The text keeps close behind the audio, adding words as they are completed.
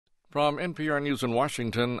From NPR News in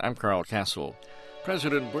Washington, I'm Carl Kasell.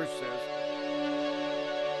 President Bush says...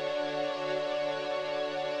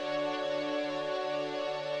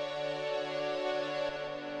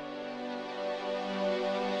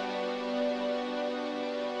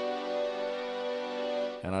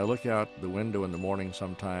 And I look out the window in the morning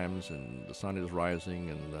sometimes, and the sun is rising,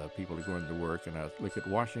 and people are going to work, and I look at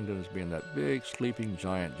Washington as being that big sleeping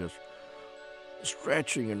giant just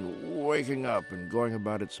stretching and waking up and going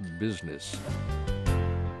about its business.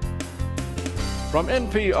 From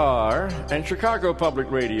NPR and Chicago Public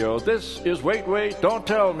Radio, this is Wait, Don't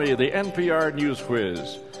Tell Me, the NPR News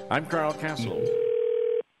Quiz. I'm Carl Kasell.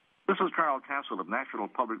 This is Carl Kasell of National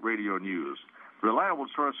Public Radio News. Reliable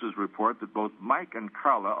sources report that both Mike and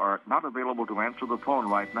Carla are not available to answer the phone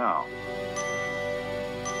right now.